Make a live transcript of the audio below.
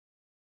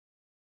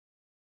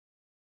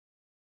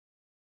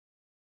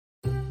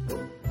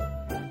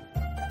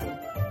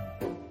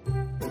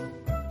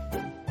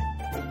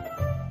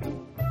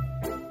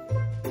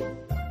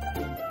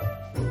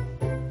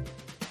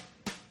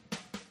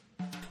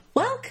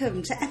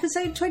Welcome to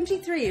episode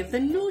 23 of The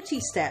Naughty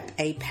Step,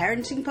 a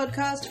parenting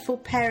podcast for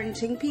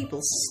parenting people,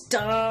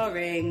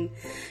 starring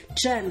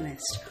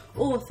journalist,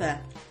 author,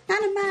 and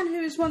a man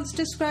who was once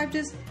described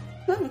as,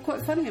 well,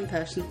 quite funny in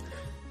person,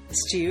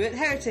 Stuart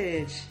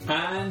Heritage.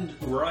 And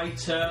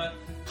writer,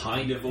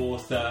 kind of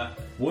author,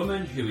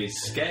 woman who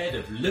is scared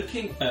of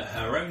looking at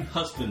her own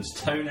husband's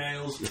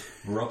toenails,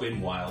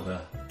 Robin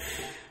Wilder.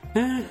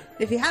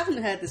 If you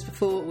haven't heard this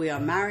before, we are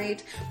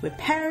married, we're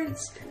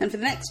parents, and for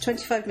the next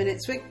 25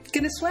 minutes we're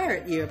going to swear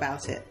at you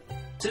about it.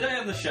 Today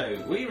on the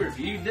show, we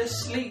review The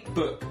Sleep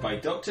Book by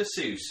Dr.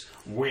 Seuss.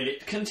 Will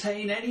it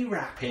contain any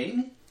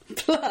rapping?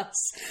 Plus,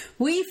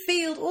 we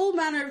field all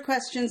manner of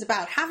questions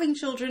about having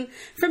children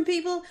from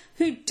people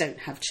who don't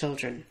have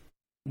children.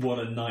 What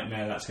a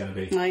nightmare that's going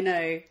to be. I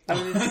know.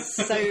 I was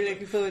so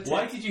looking forward to it.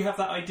 Why did you have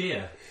that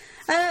idea?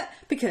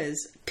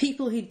 Because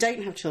people who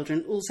don't have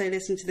children also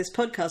listen to this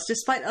podcast,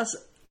 despite us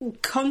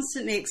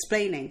constantly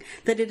explaining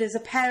that it is a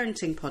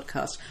parenting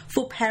podcast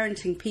for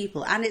parenting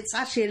people, and it's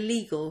actually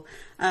illegal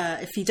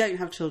if you don't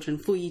have children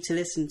for you to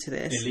listen to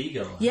this.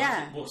 Illegal?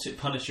 Yeah. What's it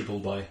punishable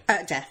by?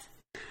 Death.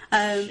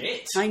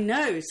 Shit. I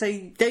know. So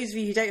those of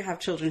you who don't have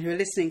children who are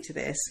listening to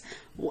this,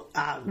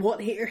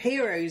 what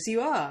heroes you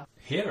are.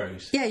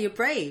 Heroes? Yeah, you're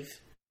brave.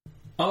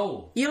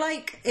 Oh. You're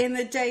like in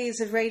the days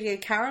of Radio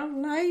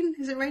Caroline.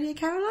 Is it Radio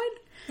Caroline?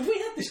 Have we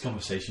had this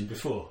conversation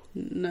before?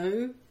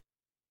 No.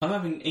 I'm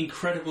having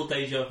incredible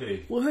deja vu.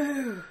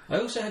 Whoa. I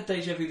also had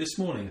deja vu this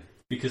morning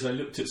because I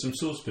looked at some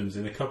saucepans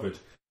in a cupboard.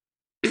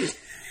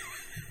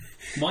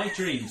 My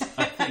dreams,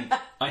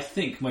 I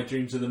think my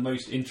dreams are the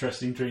most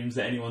interesting dreams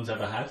that anyone's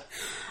ever had.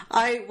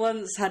 I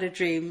once had a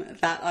dream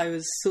that I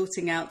was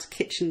sorting out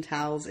kitchen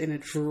towels in a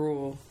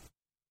drawer.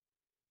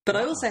 But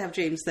wow. I also have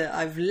dreams that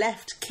I've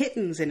left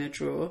kittens in a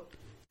drawer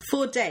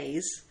for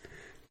days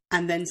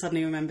and then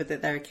suddenly remembered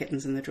that there are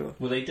kittens in the drawer.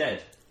 Were they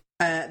dead?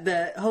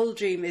 The whole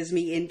dream is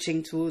me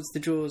inching towards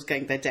the drawers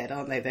going, they're dead,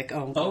 aren't they? They're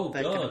going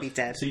to be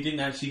dead. So you didn't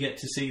actually get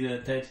to see the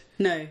dead?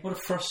 No. What a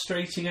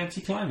frustrating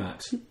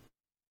anticlimax.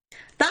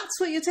 That's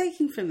what you're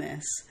taking from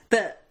this.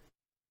 That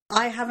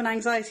I have an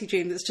anxiety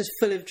dream that's just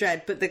full of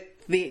dread, but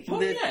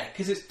yeah,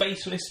 because it's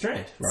baseless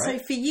dread, right?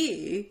 So for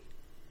you,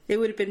 it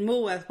would have been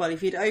more worthwhile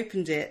if you'd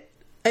opened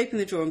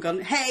the drawer and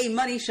gone, hey,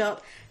 money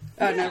shot,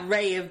 an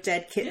array of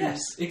dead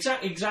kittens. Yes,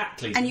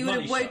 exactly. And you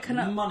would have woken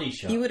up. Money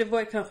shot. You would have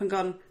woken up and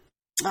gone,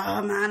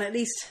 oh man, at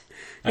least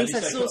I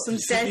saw some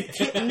dead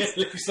kittens. At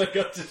least I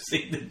got to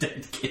see the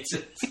dead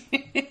kittens.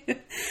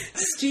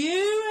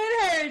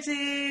 Stuart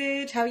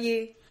Heritage, how are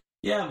you?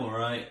 Yeah, I'm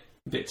alright.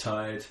 A bit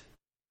tired.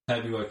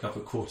 Herbie woke up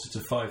at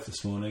 4:45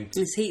 this morning.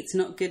 This heat's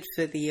not good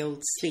for the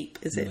old sleep,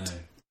 is it? No.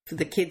 For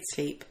the kids'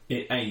 sleep?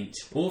 It ain't.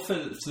 Or for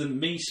the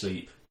me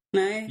sleep.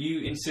 No.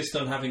 You insist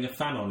on having a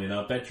fan on in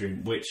our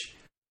bedroom, which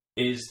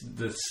is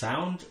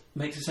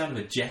makes the sound of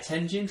a jet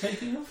engine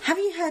taking off. Have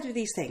you heard of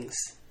these things?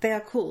 They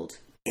are called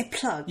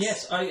earplugs.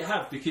 Yes, I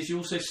have, because you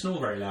also snore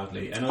very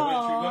loudly. And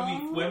I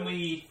went through, when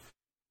we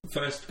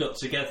first got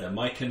together,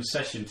 my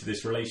concession to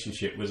this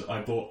relationship was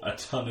I bought a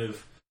ton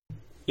of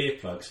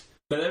earplugs,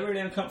 but they're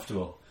really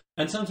uncomfortable.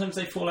 And sometimes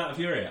they fall out of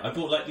your ear. I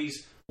bought like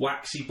these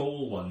waxy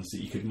ball ones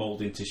that you could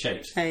mould into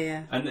shapes. Oh,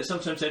 yeah. And that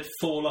sometimes they'd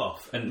fall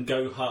off and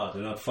go hard,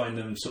 and I'd find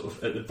them sort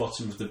of at the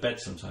bottom of the bed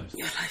sometimes.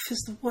 Your life is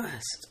the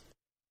worst.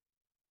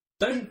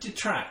 Don't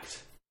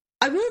detract.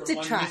 I will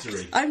detract.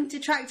 I'm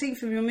detracting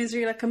from your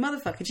misery like a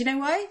motherfucker. Do you know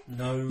why?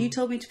 No. You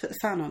told me to put the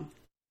fan on.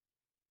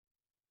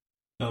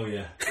 Oh,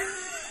 yeah.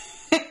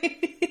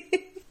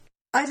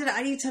 I don't know.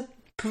 I need to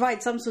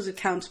provide some sort of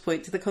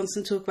counterpoint to the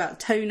constant talk about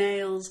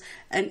toenails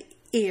and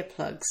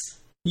earplugs.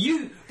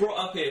 You brought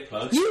up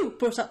earplugs. You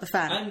brought up the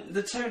fan. And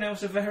the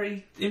toenails are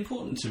very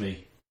important to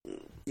me.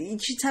 You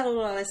should tell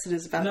all our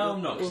listeners about it. No,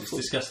 I'm not, because it's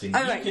disgusting.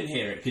 Oh, you right. can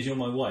hear it because you're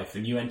my wife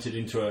and you entered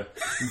into a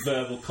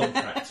verbal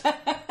contract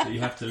that you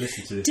have to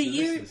listen to this.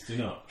 Listeners do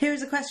not. Here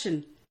is a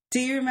question. Do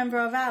you remember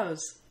our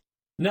vows?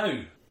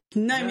 No.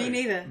 No, me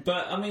neither.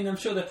 But, I mean, I'm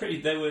sure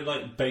they were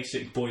like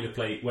basic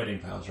boilerplate wedding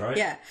vows, right?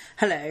 Yeah.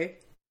 Hello.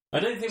 I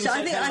don't think we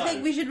said hello. I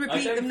think we should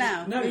repeat them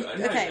now. No,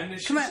 okay,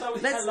 and come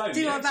on, let's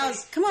do our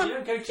vows. Come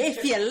on,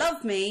 if you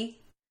love me,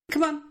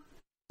 come on.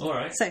 All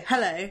right. So,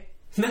 hello.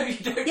 No,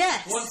 you don't.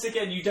 Yes. Once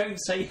again, you don't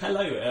say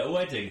hello at a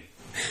wedding.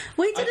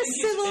 We did a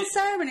civil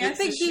ceremony. I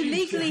think you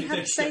legally have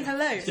to say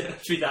hello. You don't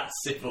have to be that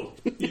civil.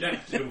 You don't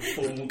have to do a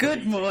formal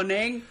Good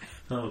morning.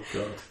 Oh,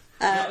 God.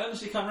 No, I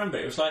honestly can't remember.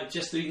 It was like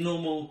just the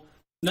normal,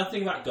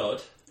 nothing about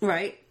God.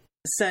 Right.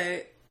 So,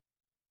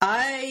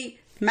 I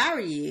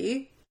marry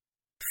you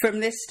from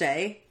this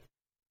day.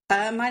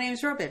 My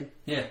name's Robin.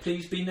 Yeah,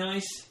 please be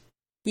nice.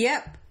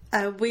 Yep.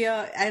 We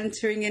are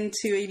entering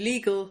into a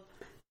legally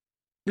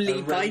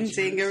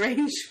binding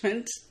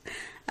arrangement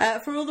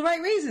for all the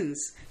right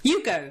reasons.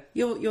 You go.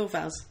 Your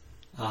vows.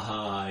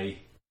 Hi.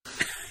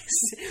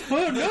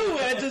 Well,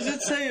 nowhere does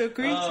it say a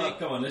greeting. Oh,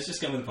 come on. Let's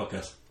just go with the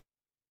podcast.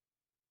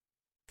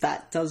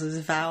 That does as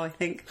a vow, I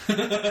think.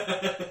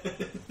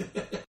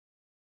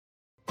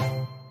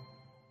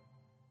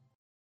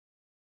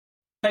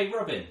 Hey,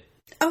 Robin.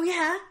 Oh,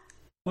 yeah?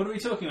 What are we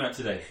talking about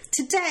today?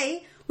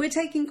 Today, we're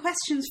taking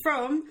questions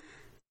from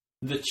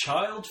the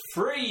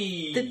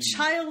Childfree. the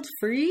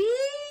Childfree.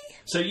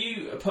 So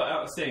you put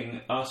out a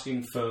thing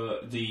asking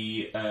for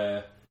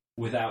the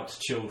without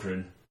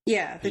children.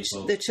 Yeah,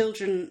 the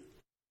children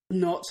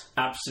not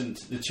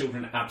absent. The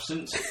children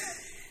absent.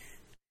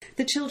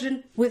 The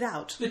children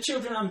without. The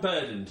children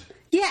unburdened.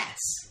 Yes.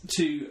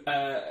 To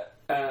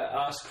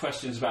ask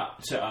questions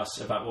to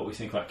us about what we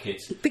think about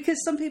kids.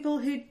 Because some people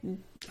who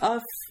are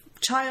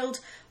child...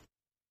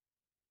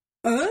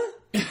 will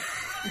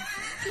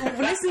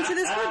listen to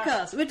this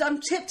podcast. I'm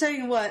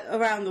tiptoeing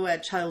around the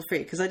word child-free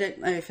because I don't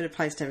know if it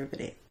applies to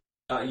everybody.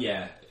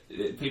 Yeah.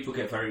 People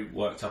get very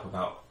worked up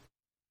about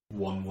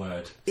one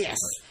word. Yes.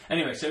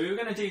 Anyway, so we were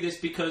going to do this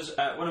because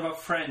one of our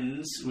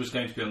friends was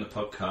going to be on the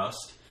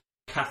podcast,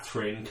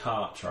 Catherine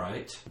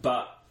Cartwright,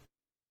 but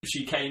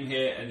she came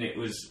here and it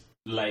was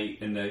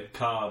late and the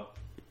car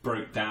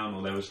broke down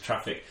or there was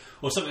traffic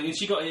or something, and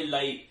she got here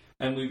late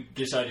and we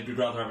decided we'd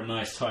rather have a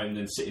nice time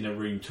than sit in a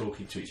room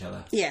talking to each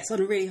other. Yes,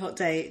 on a really hot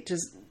day,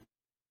 just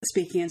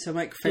speaking into a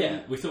microphone.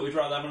 Yeah, we thought we'd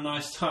rather have a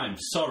nice time.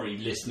 Sorry,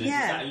 listeners, is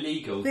that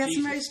illegal? We had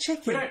some roast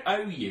chicken. We don't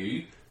owe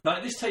you.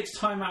 Like, this takes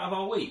time out of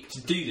our week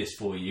to do this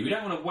for you. We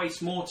don't want to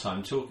waste more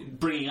time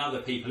bringing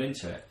other people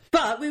into it.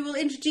 But we will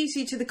introduce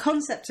you to the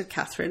concept of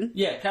Catherine.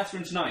 Yeah,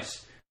 Catherine's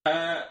nice.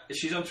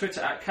 She's on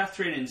Twitter at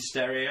Catherine in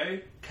Stereo,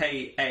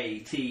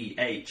 Kathryn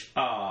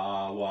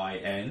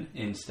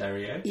in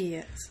Stereo.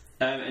 Yes.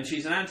 And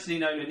she's an Anthony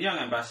Nolan Young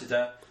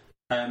ambassador,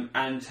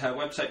 and her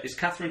website is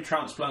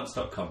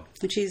CatherineTransplants.com.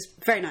 And she's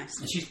very nice.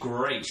 And she's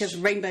great. She has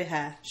rainbow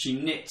hair. She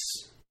knits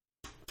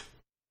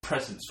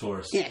presents for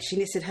us. Yeah, she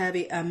knitted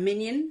Herbie a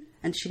minion,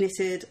 and she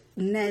knitted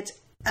Ned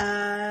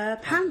a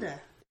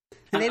panda.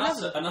 And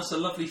us a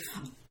lovely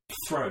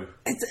throw.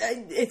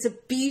 It's a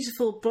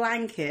beautiful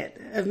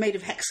blanket made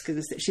of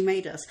hexagons that she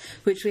made us,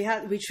 which we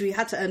had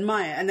to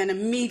admire and then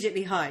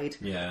immediately hide.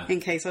 Yeah.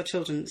 In case our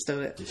children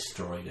stole it.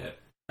 Destroyed it.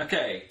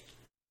 Okay.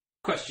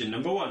 Question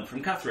number 1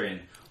 from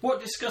Catherine.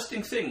 What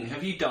disgusting thing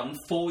have you done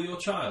for your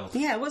child?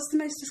 Yeah, what's the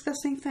most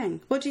disgusting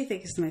thing? What do you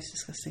think is the most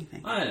disgusting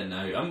thing? I don't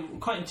know. I'm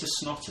quite into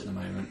snot at the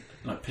moment,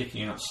 like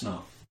picking out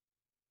snot.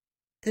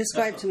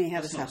 Describe to me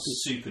how this happened.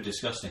 Super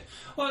disgusting.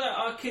 Well,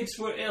 our kids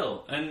were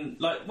ill, and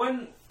like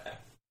when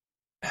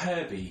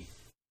Herbie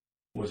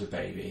was a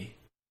baby,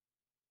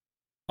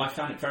 I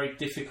found it very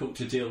difficult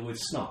to deal with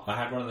snot. I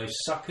had one of those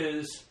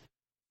suckers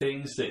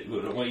things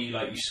where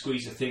you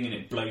squeeze a thing and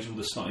it blows all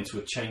the snot into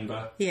a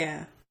chamber.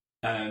 Yeah.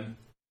 And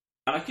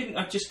I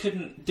just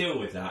couldn't deal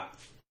with that.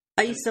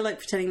 I used to like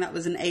pretending that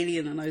was an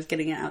alien and I was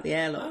getting it out the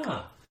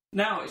airlock.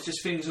 Now it's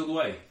just fingers all the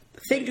way.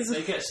 Fingers.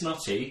 They get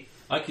snotty.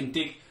 I can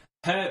dig.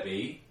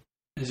 Herbie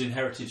has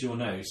inherited your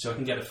nose, so I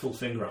can get a full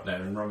finger up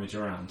there and rummage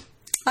around.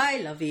 I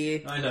love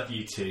you. I love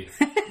you too.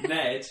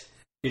 Ned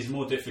is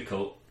more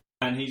difficult,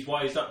 and he's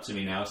wised up to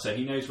me now, so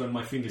he knows when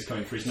my finger's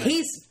coming for his nose.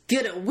 He's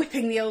good at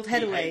whipping the old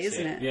head away,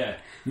 isn't it? Yeah.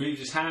 Moves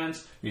his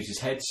hands, moves his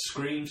head,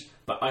 screams,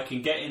 but I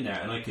can get in there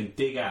and I can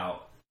dig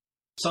out.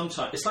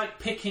 Sometimes it's like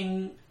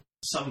picking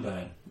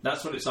sunburn.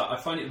 That's what it's like. I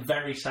find it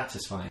very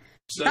satisfying.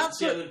 So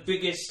the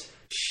biggest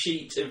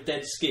sheet of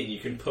dead skin you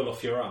can pull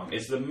off your arm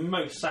is the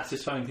most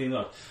satisfying thing in the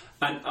world.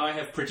 And I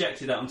have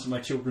projected that onto my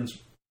children's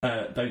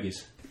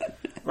bogies.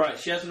 Right,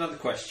 she has another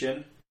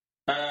question.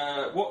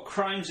 What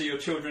crimes are your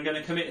children going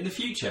to commit in the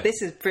future?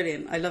 This is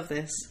brilliant. I love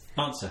this.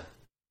 Answer.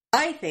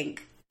 I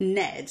think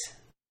Ned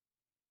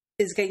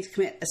is going to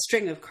commit a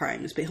string of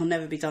crimes, but he'll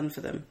never be done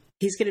for them.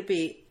 He's going to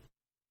be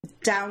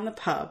down the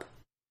pub,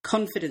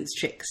 confidence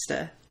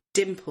trickster,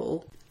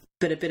 dimple,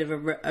 but a bit of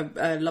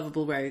a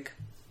lovable rogue.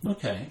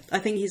 Okay. I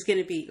think he's going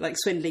to be like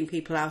swindling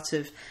people out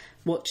of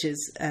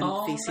watches and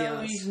VCRs.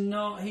 No, he's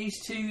not.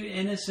 He's too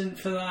innocent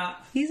for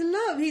that. He's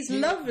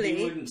lovely.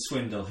 He wouldn't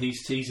swindle.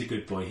 He's a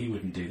good boy. He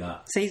wouldn't do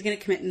that. So he's going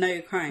to commit no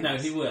crimes. No,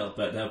 he will,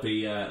 but there'll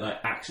be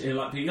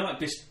he'll be like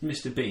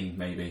Mr. Bean.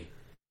 Maybe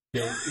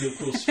he'll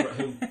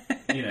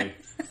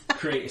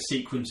create a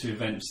sequence of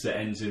events that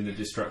ends in the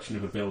destruction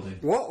of a building.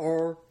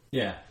 What?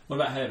 Yeah. What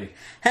about Herbie?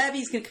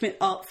 Herbie's going to commit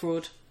art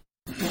fraud.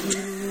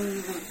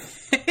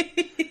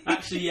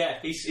 Actually, yeah,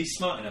 he's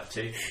smart enough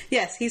to.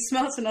 Yes, he's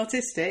smart and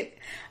autistic,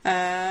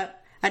 and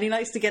he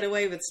likes to get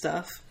away with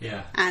stuff.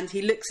 Yeah. And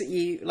he looks at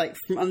you like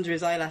from under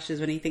his eyelashes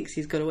when he thinks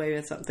he's got away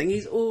with something.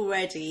 He's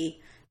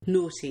already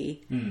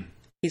naughty. Mm.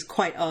 He's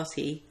quite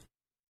arty.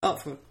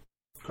 Art fraud.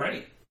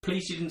 Great.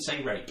 Please, you didn't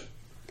say rape.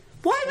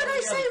 Why would I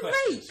say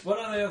rape? What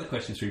are the other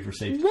questions we've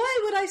received? Why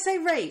would I say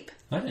rape?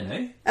 I don't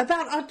know.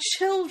 About our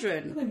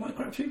children. They might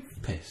grab you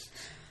pissed.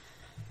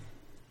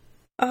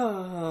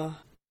 Oh.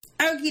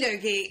 Okie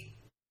dokie.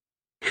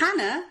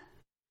 Hannah,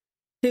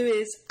 who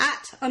is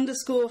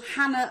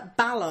 @_Hannah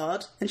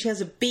Ballard, and she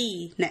has a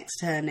B next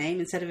to her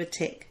name instead of a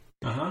tick.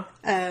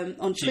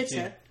 On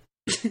Twitter.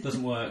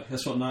 Doesn't work.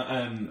 That's what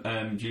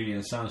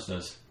Julian Assange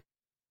does.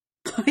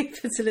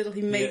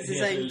 He makes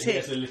his own tick. He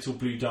has a little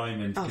blue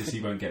diamond because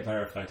he won't get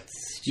verified.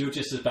 You're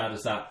just as bad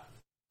as that,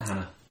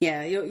 Hannah.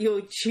 Yeah,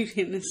 you're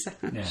Julian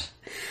Assange. Yeah.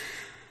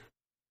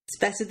 It's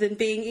better than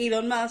being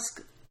Elon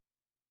Musk.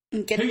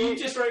 Who you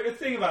just wrote a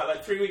thing about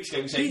like 3 weeks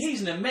ago saying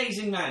he's an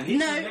amazing man.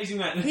 He's an amazing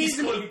man. And he's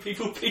calling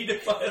people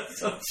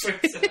paedophiles on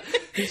Twitter.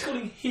 He's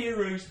calling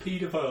heroes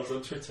paedophiles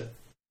on Twitter.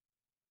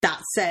 That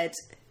said,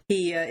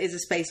 he is a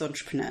space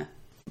entrepreneur.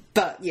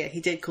 But yeah, he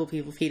did call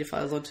people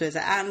paedophiles on Twitter,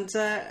 and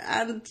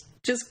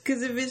just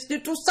because of his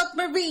little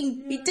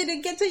submarine, he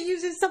didn't get to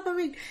use his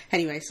submarine.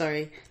 Anyway,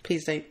 sorry,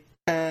 please don't.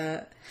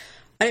 I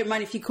don't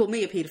mind if you call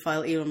me a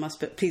paedophile, Elon Musk,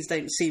 but please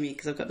don't sue me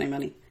because I've got no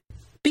money.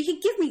 But you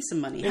could give me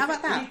some money. How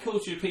about that? If he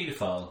called you a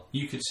paedophile,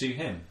 you could sue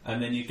him,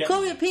 and then you get...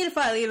 Call me a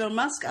paedophile, Elon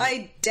Musk.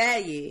 I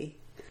dare you.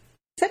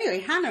 So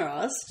anyway, Hannah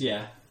asked...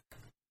 Yeah.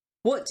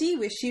 What do you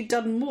wish you'd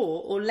done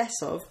more or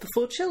less of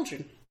before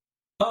children?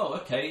 Oh,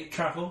 okay.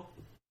 Travel.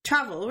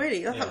 Travel,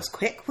 really? Oh, yeah. That was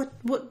quick.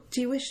 What do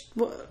you wish...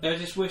 What? I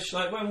just wish,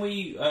 like, when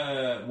we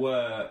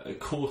were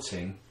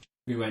courting,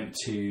 we went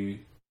to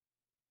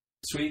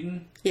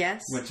Sweden.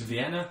 Yes. Went to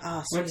Vienna.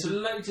 Oh, went to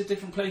loads of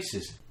different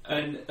places.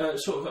 And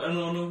sort of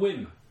on a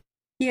whim.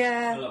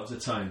 Yeah. A lot of the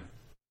time.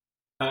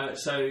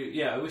 So,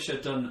 yeah, I wish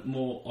I'd done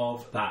more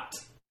of that.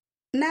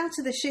 Now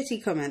to the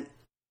shitty comment.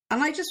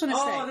 And I just want to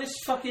say... Oh, this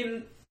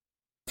fucking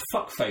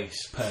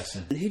fuckface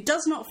person. Who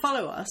does not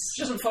follow us.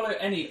 She doesn't follow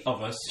any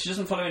of us. She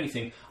doesn't follow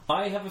anything.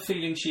 I have a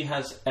feeling she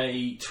has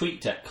a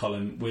TweetDeck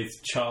column with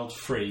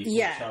child-free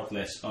or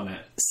childless on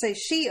it. So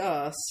she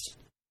asked...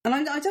 And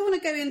I don't want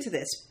to go into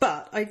this,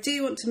 but I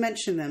do want to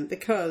mention them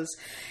because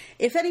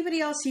if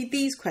anybody asks you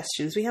these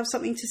questions, we have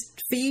something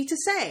for you to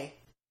say.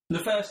 The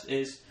first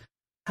is,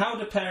 how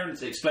do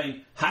parents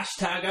explain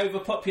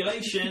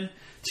 #overpopulation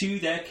to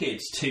their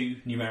kids? To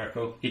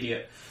numerical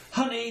idiot.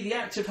 Honey, the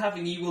act of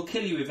having you will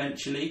kill you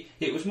eventually.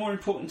 It was more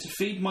important to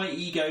feed my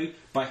ego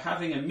by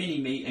having a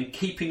mini-me and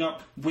keeping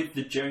up with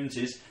the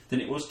Joneses than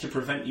it was to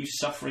prevent you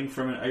suffering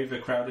from an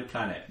overcrowded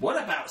planet. What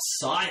about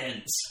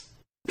science?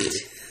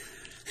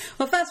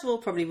 Well, first of all,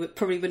 probably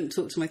wouldn't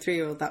talk to my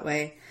 3-year-old that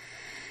way.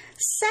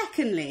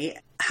 Secondly,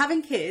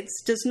 having kids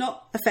does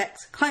not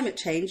affect climate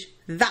change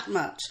that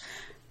much.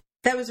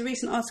 There was a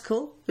recent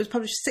article, it was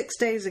published 6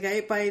 days ago,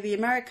 by the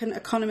American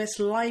economist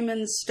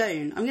Lyman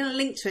Stone. I'm going to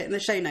link to it in the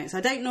show notes. I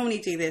don't normally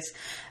do this,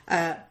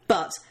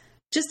 but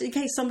just in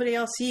case somebody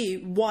asks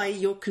you why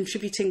you're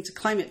contributing to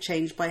climate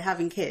change by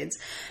having kids,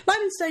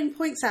 Lyman Stone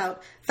points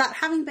out that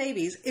having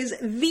babies is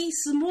the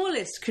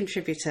smallest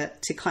contributor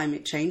to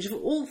climate change of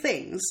all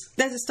things.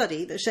 There's a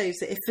study that shows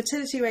that if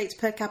fertility rates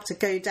per capita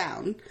go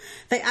down,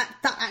 that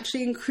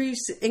actually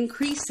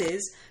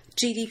increases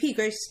GDP,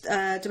 gross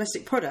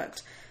domestic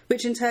product,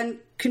 which in turn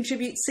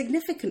contributes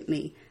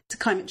significantly to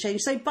climate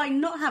change. So by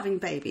not having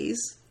babies,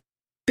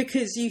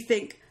 because you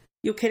think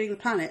you're killing the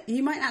planet,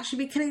 you might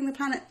actually be killing the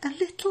planet a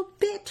little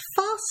bit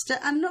faster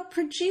and not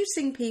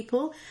producing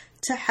people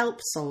to help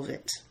solve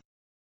it.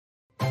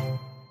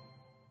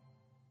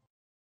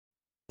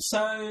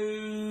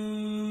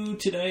 So,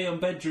 today on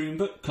Bedtime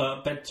Book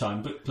Club...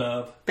 Bedside Book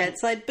Club. Bed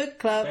book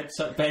club. Bed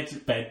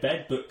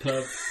Book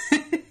Club.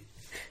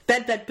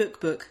 Today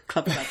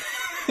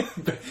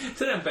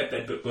on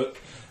Bed Book,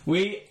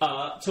 we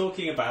are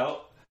talking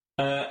about...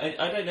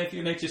 I don't know if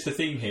you noticed the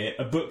theme here,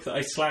 a book that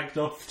I slagged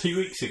off 2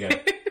 weeks ago.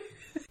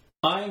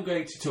 I am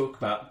going to talk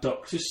about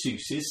Dr.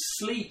 Seuss's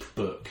Sleep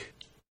book.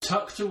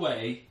 Tucked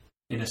away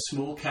in a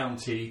small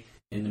county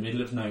in the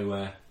middle of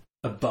nowhere,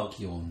 a bug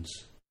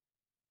yawns.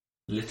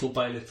 Little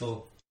by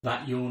little,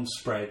 that yawn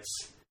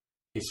spreads.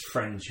 His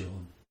friends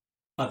yawn.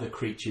 Other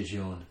creatures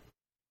yawn.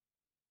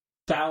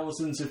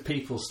 Thousands of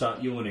people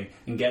start yawning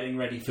and getting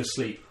ready for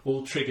sleep,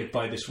 all triggered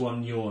by this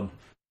one yawn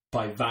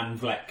by Van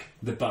Vleck,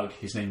 the bug.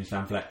 His name is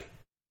Van Vleck.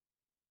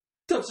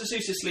 Dr.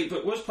 Seuss's Sleep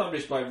book was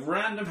published by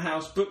Random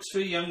House Books for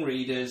Young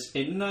Readers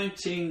in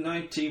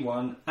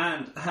 1991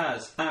 and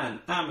has an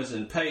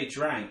Amazon page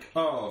rank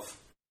of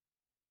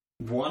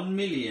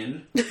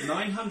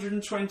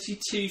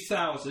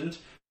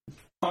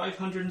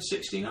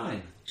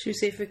 1,922,569. Should we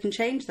see if we can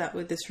change that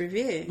with this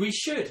review? We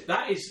should.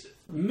 That is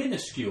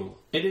minuscule.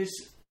 It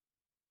is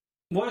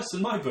worse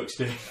than my books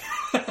do.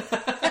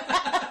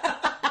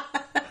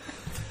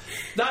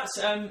 That's...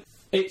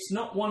 It's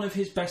not one of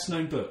his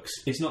best-known books.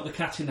 It's not The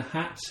Cat in the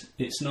Hat.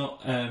 It's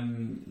not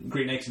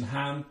Green Eggs and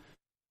Ham.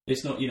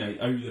 It's not,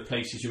 Oh, the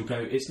Places You'll Go.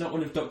 It's not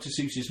one of Dr.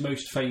 Seuss's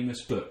most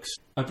famous books.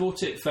 I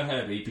bought it for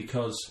Herbie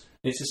because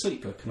it's a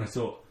sleep book, and I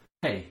thought,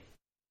 hey,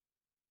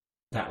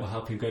 that will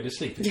help him go to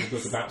sleep. It's a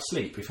book about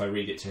sleep. If I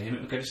read it to him,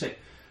 it will go to sleep.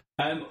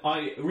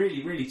 I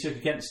really, really took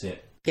against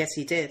it. Yes,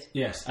 you did.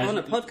 Yes. On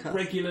a podcast.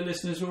 Regular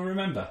listeners will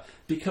remember,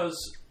 because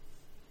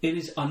it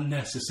is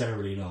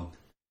unnecessarily long.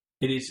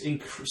 It is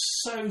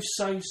so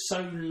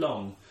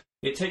long.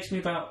 It takes me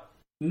about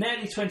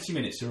nearly 20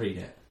 minutes to read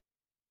it.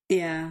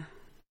 Yeah.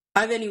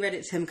 I've only read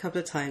it to him a couple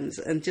of times,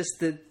 and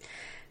just the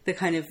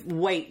kind of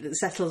weight that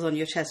settles on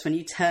your chest when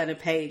you turn a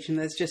page and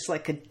there's just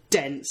like a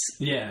dense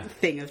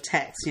thing of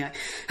text. You're like,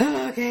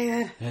 oh, okay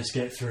then. Let's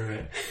get through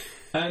it.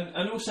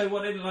 And also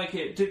what I didn't like,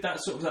 it did that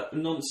sort of that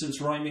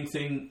nonsense rhyming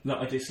thing that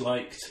I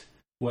disliked,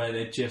 where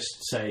they'd just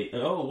say,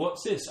 oh,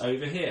 what's this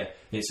over here?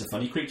 It's a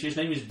funny creature, his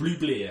name is Blue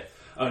Blear.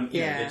 I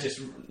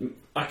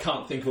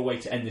can't think of a way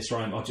to end this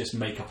rhyme. I'll just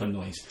make up a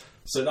noise.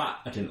 So that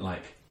I didn't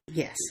like.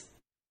 Yes.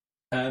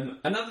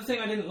 Another thing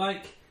I didn't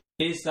like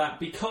is that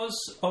because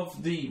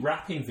of the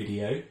rapping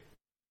video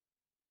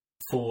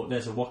for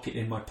There's a Rocket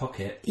in My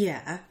Pocket...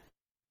 Yeah.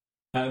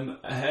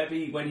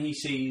 Herbie, when he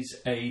sees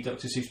a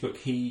Dr. Seuss book,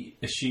 he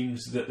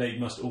assumes that they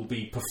must all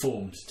be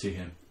performed to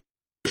him.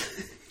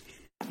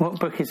 What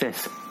book is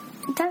this?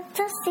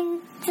 Dr.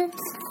 Seuss's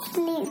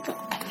Sleep.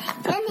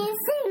 Can you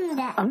sing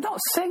that? I'm not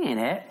singing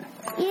it.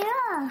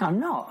 Yeah. I'm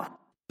not.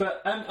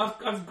 But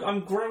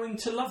I'm growing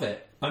to love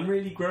it. I'm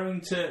really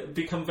growing to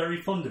become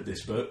very fond of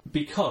this book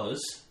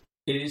because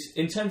it is,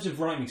 in terms of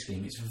rhyming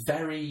scheme, it's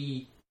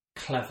very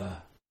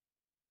clever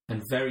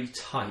and very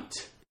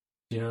tight.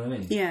 Do you know what I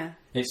mean? Yeah.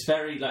 It's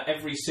very, like,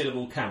 every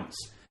syllable counts.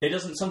 It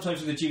doesn't, sometimes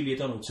with the Julia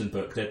Donaldson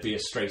book, there'd be a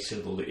stray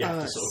syllable that you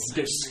have to sort of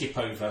just skip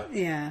over.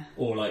 Yeah.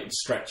 Or, like,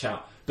 stretch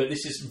out. But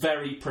this is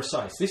very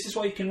precise. This is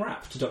why you can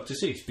rap to Dr.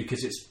 Seuss,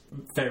 because it's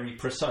very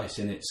precise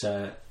in its...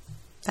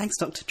 Thanks,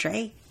 Dr.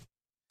 Dre.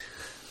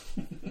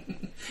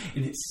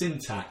 in its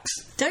syntax.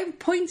 Don't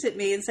point at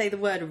me and say the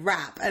word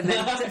rap and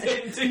then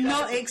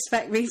not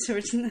expect me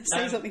to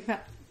say something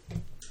back.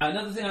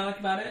 Another thing I like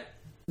about it,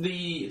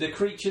 the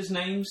creatures'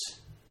 names,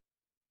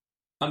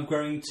 I'm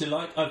growing to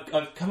like.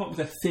 I've come up with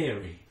a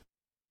theory.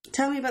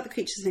 Tell me about the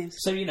creatures' names.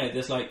 So, you know,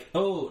 there's like,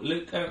 oh,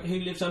 look, who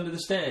lives under the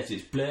stairs?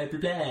 It's blah, blah,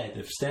 blah,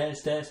 the stairs,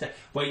 stairs, stairs,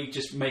 where you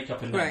just make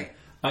up a name. Right.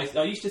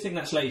 I used to think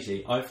that's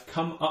lazy. I've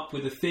come up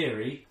with a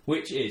theory,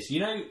 which is, you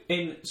know,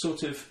 in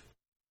sort of,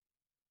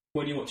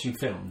 when you're watching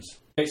films,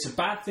 it's a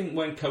bad thing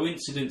when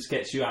coincidence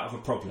gets you out of a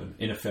problem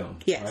in a film.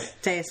 Yes, right?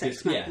 Deus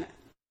Ex Machina. Yeah,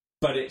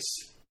 but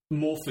it's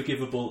more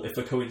forgivable if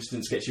a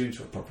coincidence gets you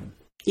into a problem.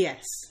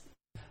 Yes.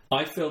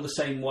 I feel the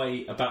same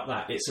way about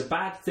that. It's a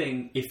bad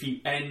thing if you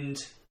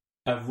end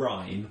a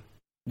rhyme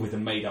with a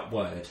made-up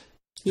word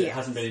that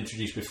hasn't been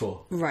introduced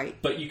before. Right.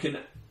 But you can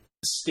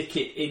stick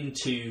it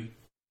into...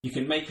 You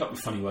can make up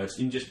your funny words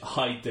and just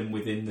hide them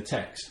within the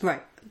text.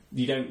 Right.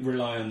 You don't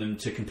rely on them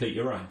to complete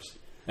your rhymes.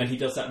 And he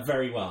does that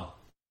very well.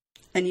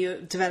 And you're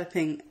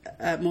developing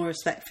more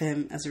respect for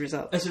him as a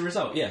result. As a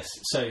result, yes.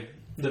 So,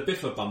 the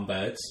Biffa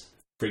Birds,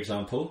 for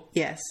example...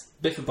 Yes.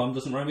 Biffa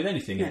doesn't rhyme with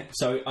anything in it.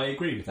 So, I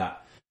agree with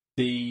that.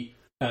 The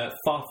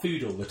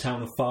Farfoodle, the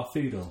town of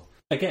Farfoodle...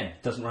 Again,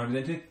 doesn't rhyme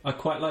with anything. I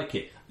quite like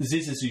it.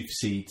 Zizazoof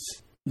Seeds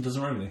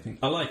doesn't rhyme with anything.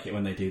 I like it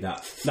when they do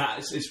that.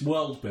 It's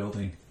world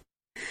building.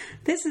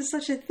 This is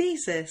such a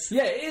thesis.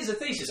 Yeah, it is a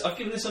thesis. I've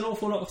given this an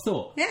awful lot of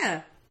thought.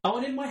 Yeah. Oh,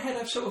 and in my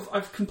head,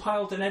 I've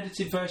compiled an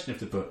edited version of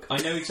the book. I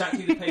know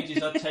exactly the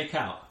pages I'd take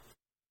out.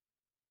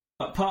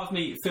 But part of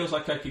me feels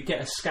like I could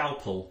get a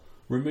scalpel,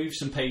 remove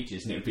some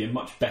pages, and it would be a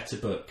much better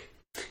book.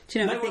 Do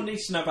you know? No one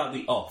needs to know about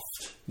the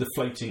oft, the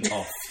floating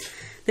oft.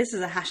 This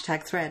is a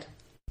hashtag thread.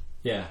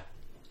 Yeah.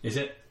 Is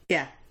it?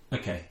 Yeah.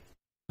 Okay.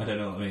 I don't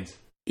know what that means.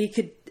 You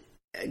could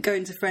go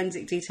into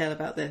forensic detail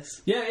about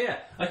this. Yeah.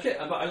 I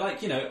like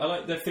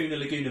the Funa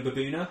Laguna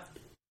Baboona.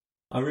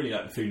 I really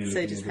like the Funa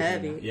Laguna Baboona. So does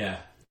Herbie. Yeah.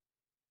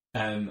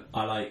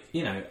 I like,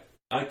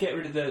 I get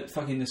rid of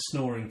the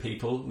snoring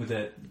people with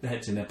their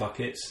heads in their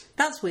buckets.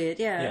 That's weird,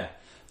 yeah. Yeah.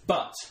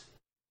 But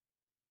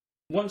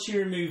once you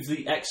remove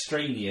the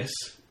extraneous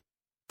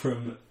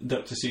from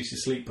Dr.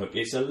 Seuss's Sleep book,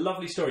 it's a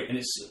lovely story and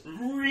it's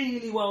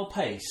really well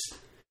paced.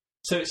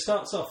 So it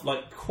starts off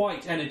like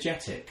quite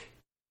energetic,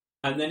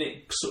 and then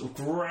it sort of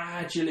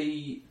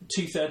gradually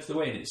 2/3 of the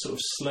way, and it sort of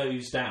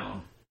slows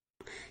down.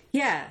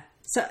 Yeah.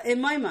 So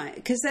in my mind,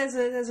 because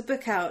there's a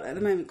book out at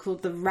the moment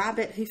called The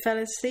Rabbit Who Fell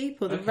Asleep,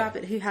 or The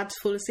Rabbit Who Had to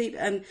Fall Asleep,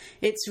 and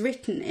it's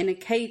written in a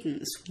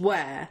cadence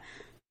where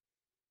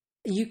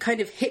you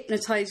kind of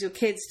hypnotise your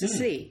kids to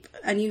sleep,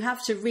 and you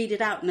have to read it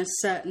out in a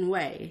certain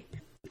way.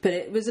 But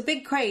it was a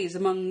big craze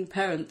among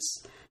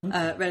parents.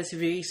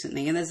 Relatively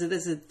recently, and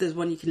there's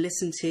one you can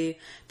listen to,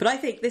 but I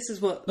think this is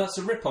what... That's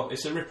a rip-off.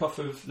 It's a rip-off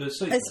of the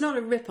Sleep. It's not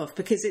a rip-off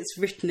because it's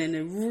written in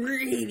a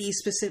really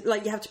specific...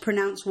 Like, you have to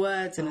pronounce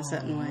words in a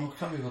certain way. I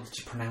can't be bothered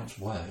to pronounce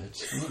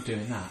words. I'm not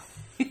doing that.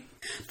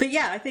 But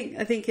yeah, I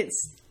think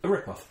it's... A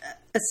rip-off.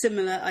 A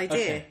similar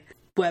idea,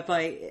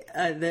 whereby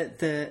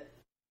the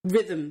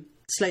rhythm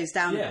slows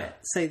down a bit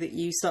so that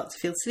you start to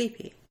feel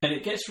sleepy. And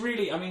it gets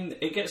really,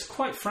 it gets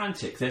quite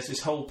frantic. There's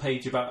this whole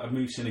page about a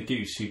moose and a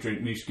goose who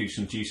drink moose goose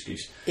and juice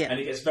goose. Yeah. And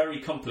it gets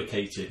very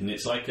complicated, and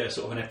it's like a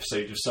sort of an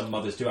episode of Some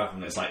Mothers Do Have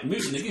Them. It's like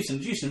moose and a goose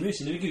and juice and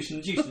moose and a goose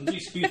and juice and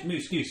juice, goose,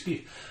 moose, goose,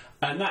 goose.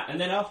 And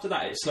then after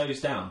that it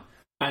slows down.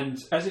 And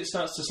as it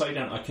starts to slow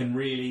down, I can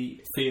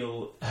really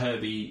feel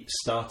Herbie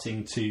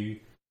starting to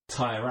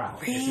tire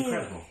out. Really? It's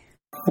incredible.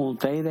 All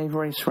day they've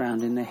raced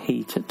round in the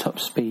heat at top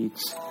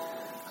speeds,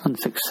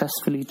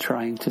 unsuccessfully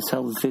trying to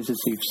sell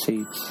Zizazoof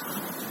Seeds,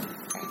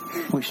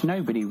 which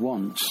nobody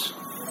wants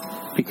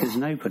because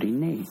nobody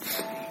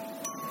needs.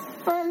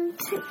 And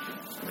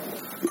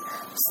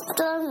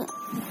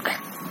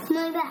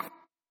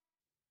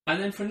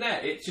then from there,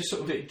 it just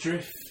sort of it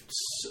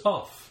drifts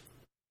off,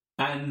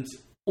 and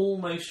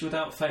almost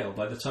without fail,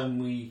 by the time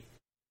we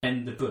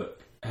end the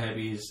book,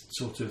 Herbie is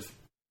sort of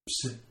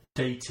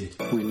sedated.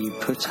 When you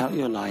put out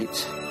your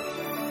light,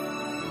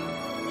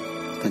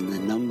 then the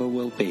number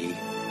will be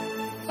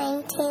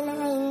 18.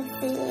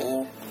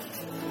 99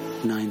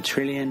 9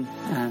 trillion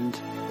and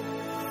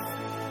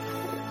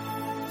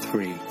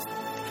 3.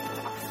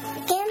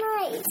 Good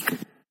night.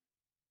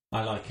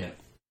 I like it.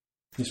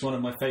 It's one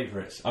of my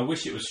favourites. I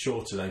wish it was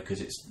shorter though,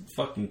 because it's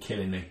fucking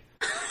killing me.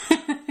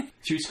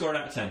 Should we score it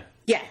out of 10?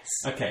 Yes.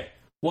 Okay.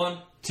 1,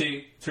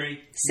 2,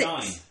 3, 6.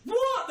 9.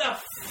 What the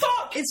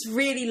fuck? It's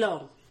really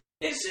long.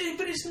 But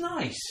it's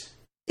nice.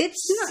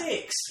 It's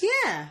 6.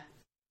 Yeah.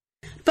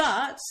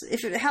 But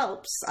if it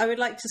helps, I would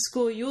like to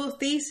score your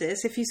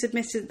thesis if you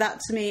submitted that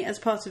to me as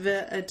part of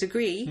a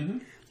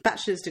degree,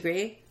 bachelor's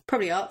degree,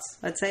 probably arts,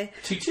 I'd say.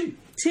 2-2.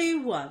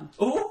 2-1.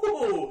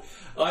 Oh,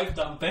 I've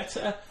done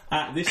better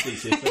at this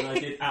thesis than I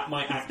did at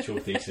my actual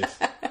thesis.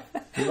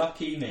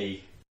 Lucky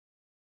me.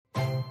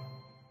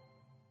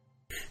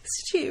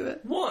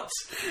 Stuart, What?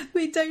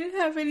 we don't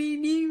have any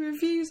new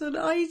reviews on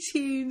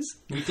iTunes.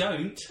 We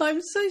don't?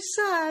 I'm so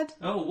sad.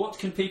 Oh, what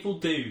can people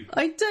do?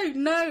 I don't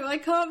know. I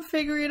can't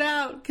figure it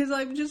out because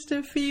I'm just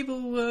a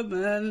feeble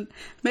woman.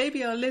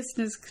 Maybe our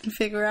listeners can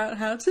figure out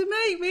how to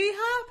make me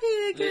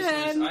happy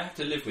again. Listeners, I have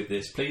to live with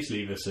this. Please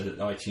leave us an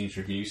iTunes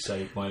review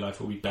so my life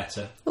will be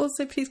better.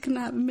 Also, please can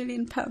I have £1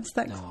 million? Thanks.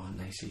 No,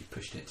 Nacy, you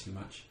pushed it too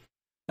much.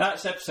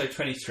 That's episode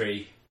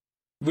 23.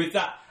 With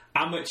that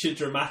amateur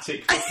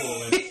dramatic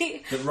performance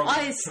that Rob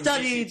I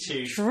studied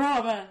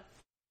drama.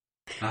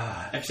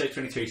 Episode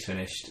 23 is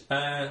finished.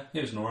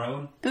 It was an alright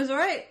one. It was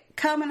alright.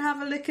 Come and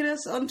have a look at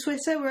us on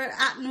Twitter. We're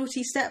at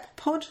Naughty Step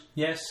Pod.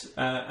 Yes,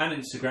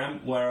 and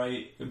Instagram, where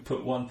I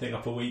put one thing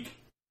up a week.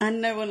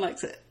 And no one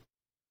likes it.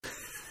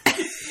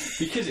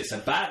 Because it's a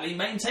badly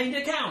maintained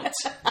account.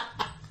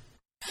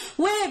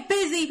 We're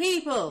busy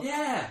people.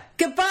 Yeah.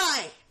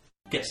 Goodbye.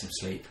 Get some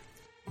sleep.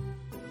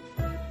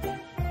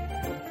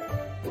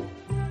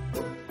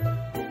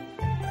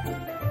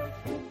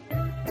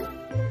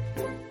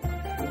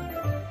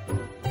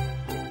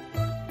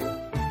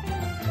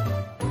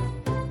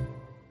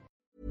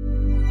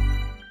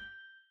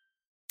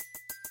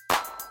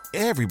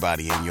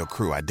 Everybody in your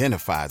crew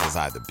identifies as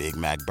either Big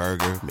Mac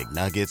Burger,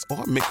 McNuggets,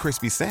 or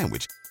McCrispy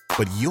Sandwich.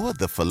 But you're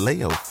the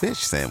Filet-O-Fish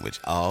Sandwich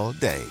all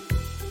day.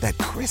 That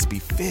crispy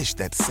fish,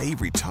 that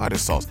savory tartar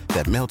sauce,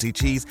 that melty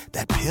cheese,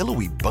 that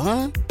pillowy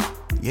bun.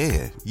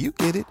 Yeah, you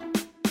get it.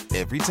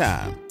 Every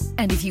time.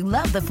 And if you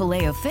love the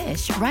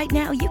Filet-O-Fish, right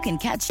now you can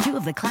catch 2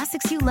 of the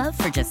classics you love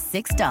for just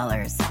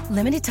 $6.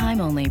 Limited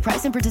time only.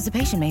 Price and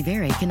participation may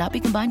vary. Cannot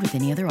be combined with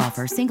any other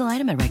offer. Single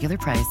item at regular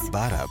price.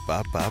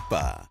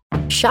 Ba-da-ba-ba-ba.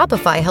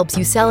 Shopify helps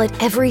you sell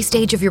at every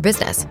stage of your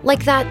business.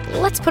 Like that,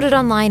 let's put it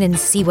online and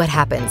see what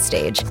happens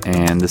stage.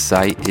 And the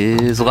site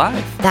is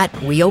live. That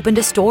we opened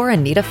a store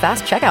and need a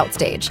fast checkout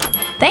stage.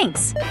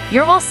 Thanks.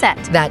 You're all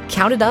set. That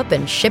count it up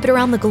and ship it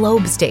around the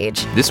globe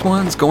stage. This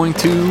one's going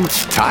to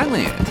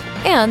Thailand.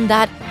 And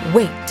that,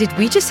 wait, did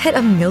we just hit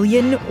 1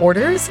 million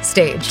orders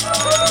stage?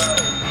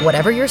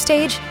 Whatever your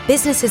stage,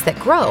 businesses that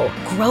grow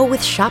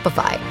with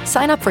Shopify.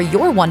 Sign up for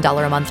your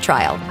 $1 a month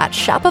trial at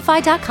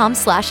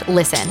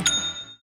shopify.com/listen.